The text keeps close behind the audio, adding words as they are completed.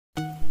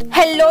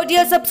Hello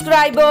dear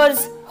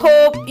subscribers,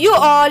 hope you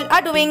all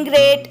are doing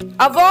great.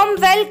 A warm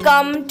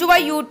welcome to our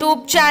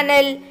YouTube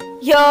channel.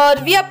 Here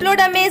we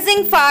upload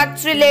amazing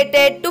facts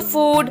related to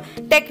food,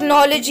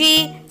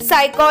 technology,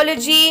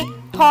 psychology,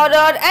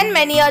 horror and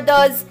many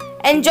others.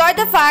 Enjoy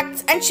the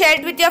facts and share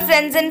it with your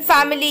friends and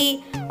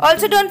family.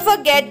 Also don't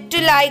forget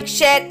to like,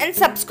 share and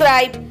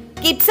subscribe.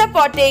 Keep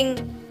supporting.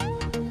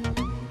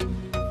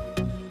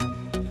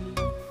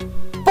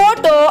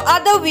 Poto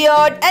are the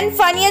weird and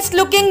funniest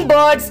looking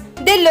birds.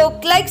 They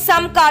look like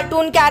some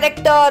cartoon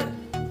character.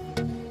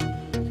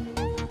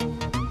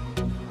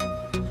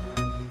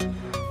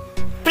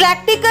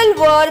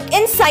 Practical work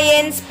in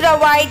science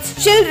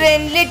provides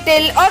children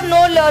little or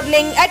no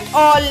learning at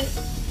all.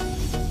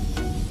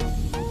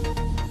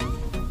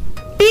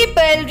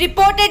 People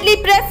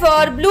reportedly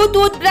prefer blue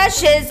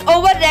toothbrushes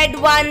over red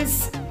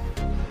ones.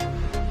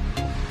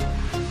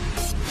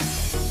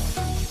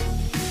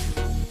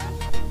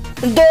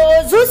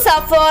 Those who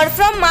suffer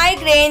from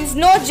migraines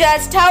know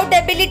just how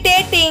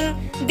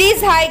debilitating these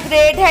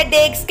high-grade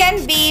headaches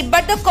can be,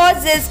 but the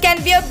causes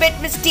can be a bit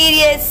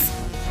mysterious.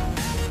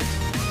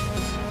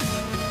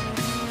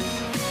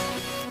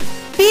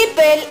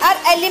 People are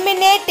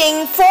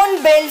eliminating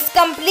phone bills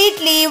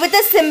completely with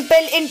a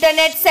simple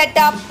internet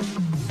setup.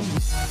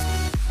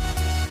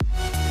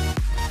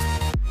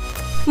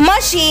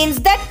 Machines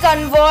that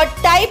convert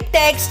typed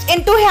text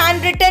into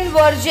handwritten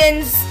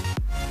versions.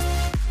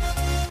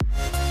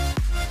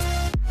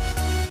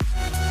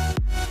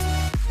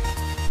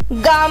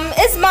 Gum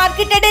is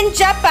marketed in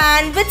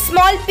Japan with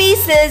small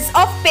pieces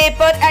of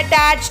paper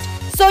attached,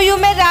 so you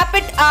may wrap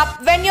it up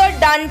when you're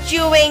done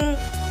chewing.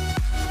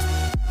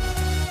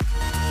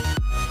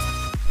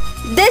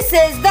 This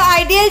is the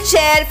ideal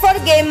chair for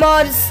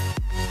gamers.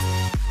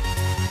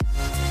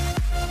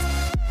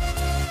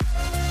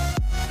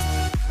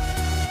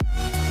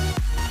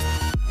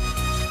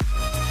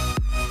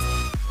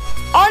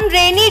 On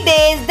rainy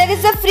days, there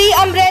is a free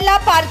umbrella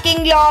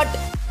parking lot.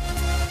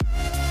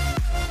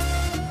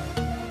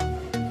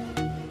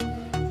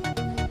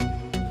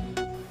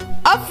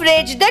 A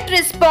fridge that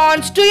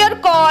responds to your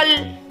call.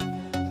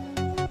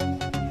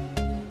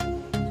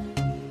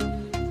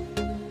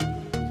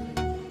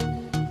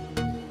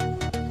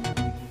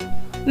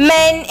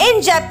 Men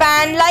in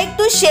Japan like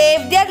to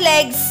shave their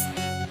legs.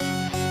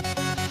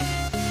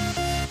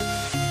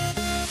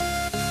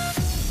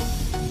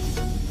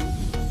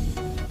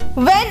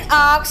 When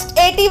asked,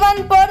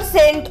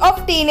 81%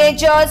 of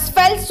teenagers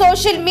felt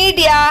social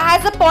media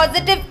has a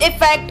positive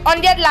effect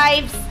on their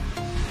lives.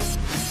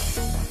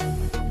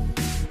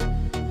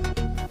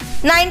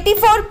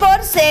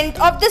 94%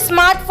 of the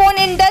smartphone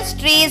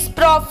industry's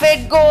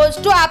profit goes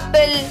to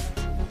Apple.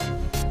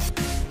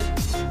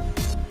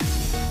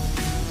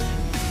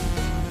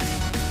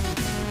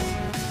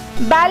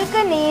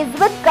 Balconies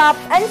with cups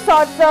and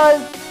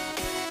saucers.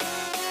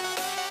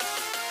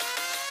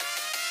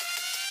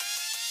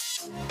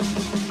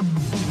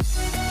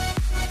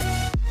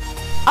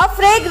 A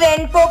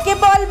fragrant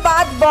Pokeball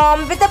bath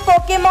bomb with a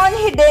Pokemon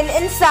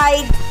hidden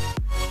inside.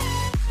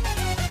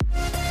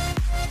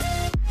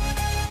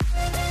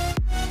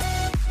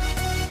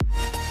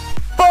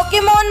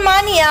 Pokemon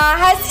mania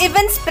has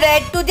even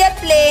spread to their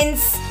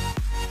planes.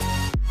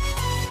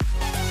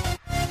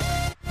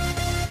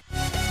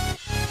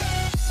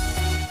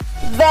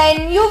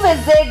 When you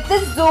visit the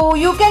zoo,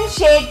 you can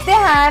shake the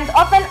hand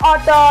of an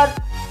otter.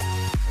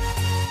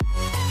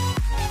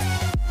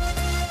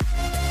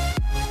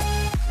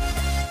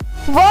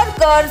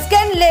 Workers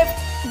can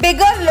lift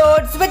bigger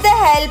loads with the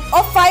help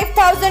of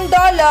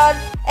 $5,000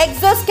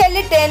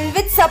 exoskeleton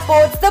which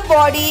supports the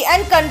body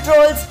and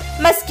controls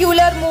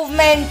muscular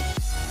movement.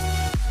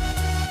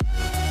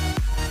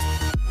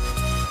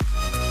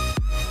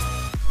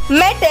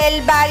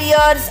 Metal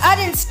barriers are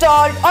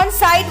installed on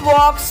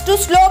sidewalks to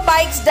slow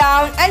bikes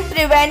down and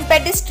prevent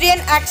pedestrian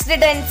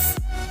accidents.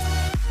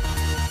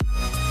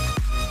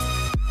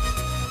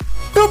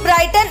 To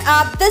brighten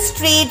up the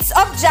streets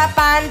of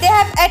Japan, they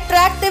have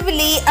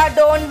attractively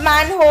adorned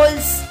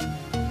manholes.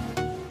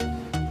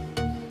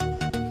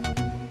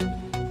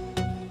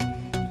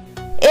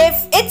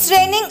 If it's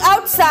raining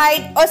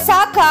outside,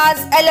 Osaka's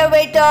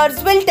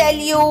elevators will tell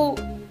you.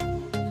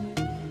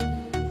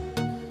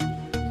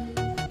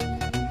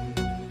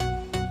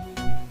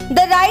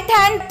 The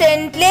right-hand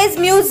button plays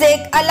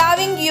music,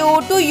 allowing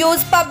you to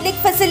use public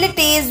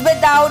facilities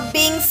without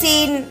being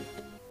seen.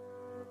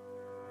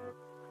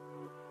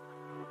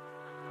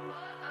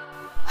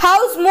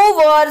 House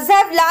movers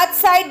have large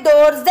side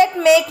doors that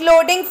make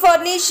loading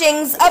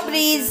furnishings a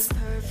breeze.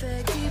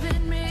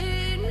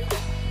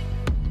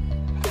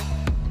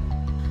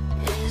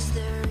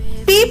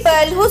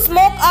 People who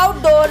smoke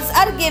outdoors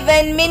are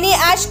given mini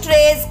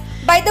ashtrays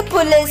by the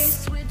police.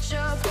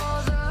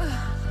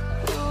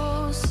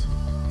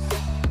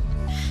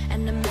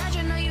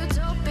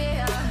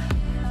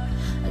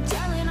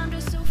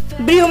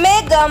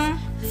 Brumegum,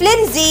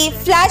 flimsy,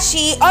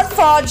 flashy or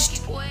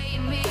forged.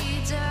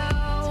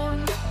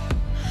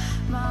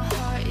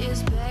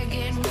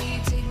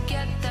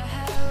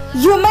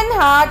 Human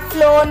heart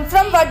flown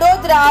from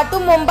Vadodara to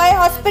Mumbai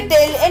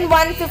hospital in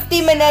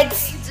 150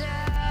 minutes.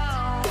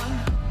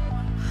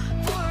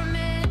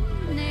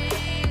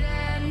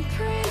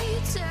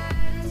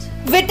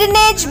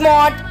 Wittenage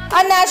Motte,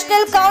 a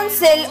national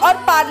council or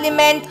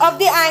parliament of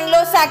the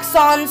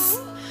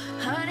Anglo-Saxons.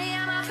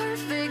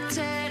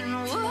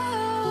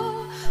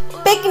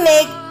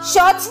 Picnic,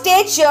 short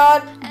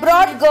stature,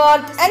 broad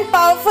girth and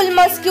powerful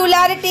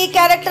muscularity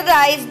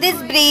characterize this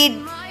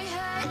breed.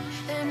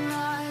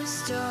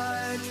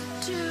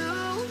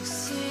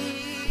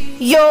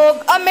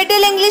 Yog, a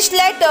Middle English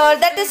letter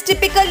that is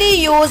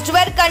typically used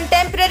where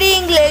contemporary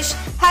English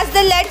has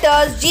the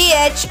letters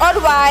GH or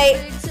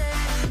Y.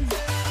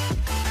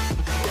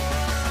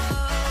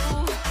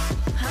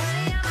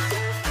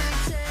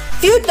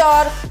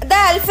 Futurk, the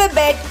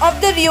alphabet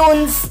of the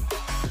runes.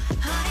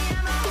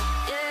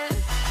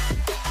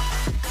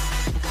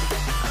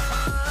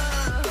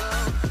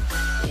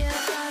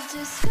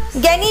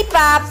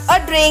 Genipapo,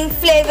 a drink,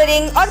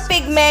 flavoring or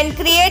pigment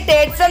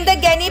created from the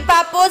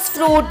Genipapo's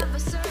fruit.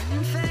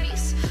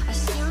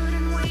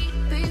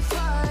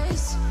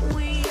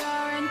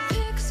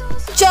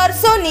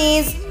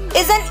 Chersonese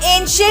is an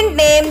ancient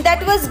name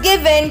that was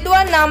given to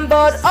a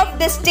number of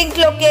distinct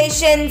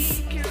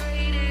locations.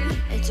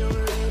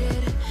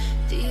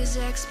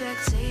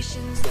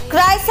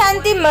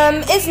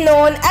 Chrysanthemum is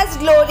known as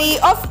Glory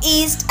of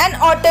East and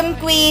Autumn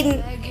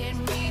Queen.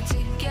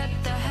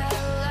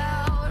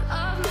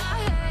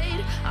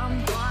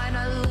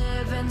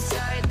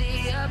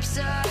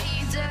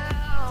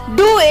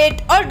 Do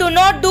it or do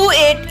not do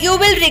it, you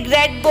will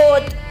regret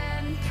both.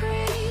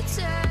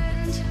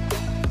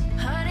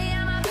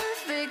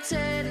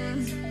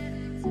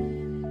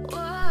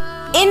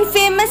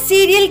 Infamous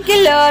serial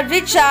killer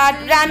Richard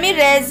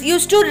Ramirez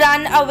used to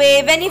run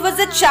away when he was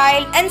a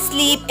child and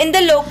sleep in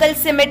the local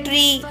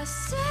cemetery.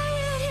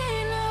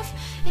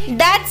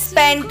 Dad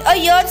spent a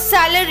year's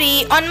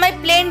salary on my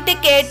plane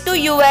ticket to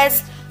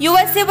US.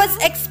 USA was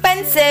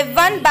expensive.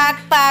 One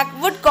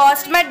backpack would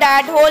cost my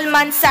dad whole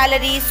month's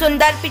salary.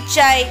 Sundar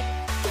Pichai.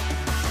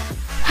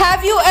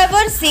 Have you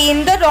ever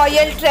seen the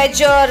Royal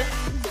Treasure?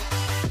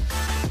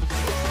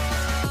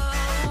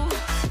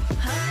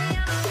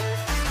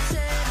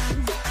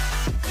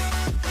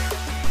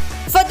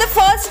 For the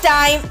first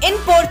time in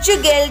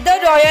Portugal, the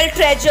Royal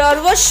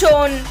Treasure was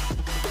shown.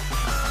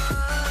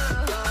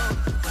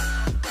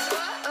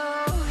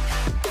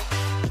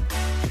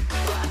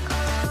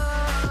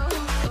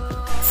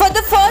 For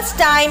the first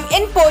time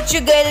in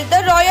Portugal,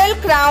 the royal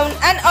crown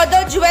and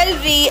other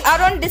jewellery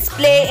are on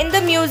display in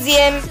the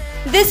museum.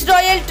 This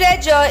royal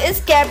treasure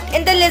is kept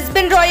in the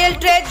Lisbon Royal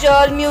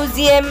Treasure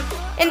Museum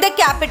in the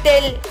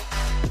capital.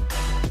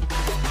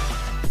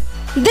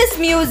 This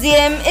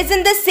museum is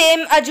in the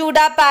same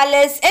Ajuda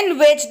Palace in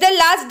which the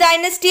last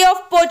dynasty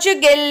of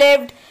Portugal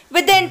lived.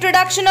 With the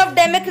introduction of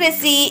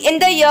democracy in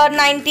the year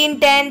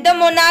 1910, the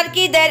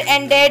monarchy there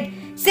ended.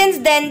 Since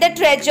then, the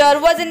treasure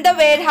was in the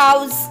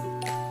warehouse.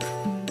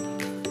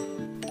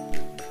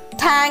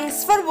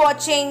 Thanks for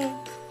watching.